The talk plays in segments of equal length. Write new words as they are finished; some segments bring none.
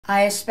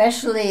I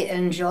especially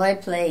enjoy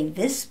playing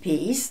this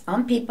piece,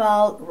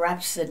 Pipal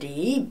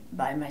Rhapsody,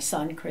 by my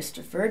son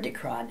Christopher de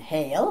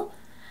Hale,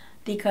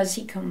 because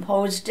he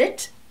composed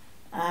it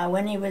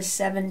when he was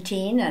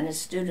 17 and a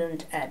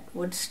student at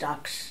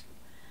Woodstock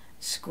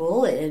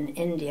School in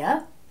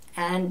India,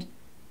 and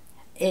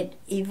it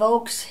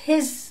evokes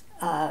his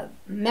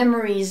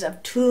memories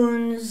of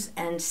tunes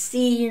and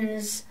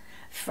scenes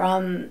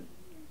from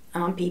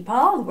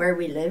Pipal, where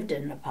we lived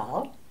in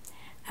Nepal.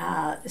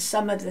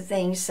 Some of the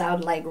things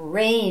sound like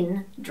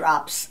rain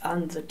drops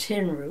on the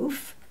tin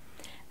roof.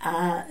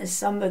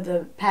 Some of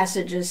the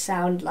passages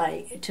sound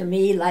like, to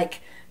me,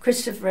 like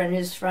Christopher and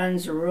his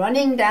friends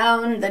running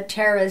down the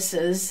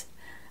terraces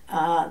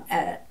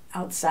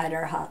outside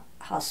our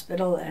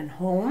hospital and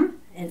home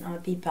in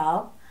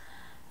Pipal.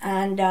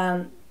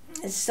 And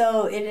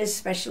so it is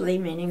especially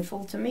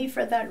meaningful to me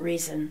for that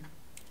reason.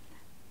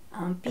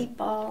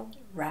 Pipal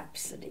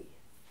Rhapsody.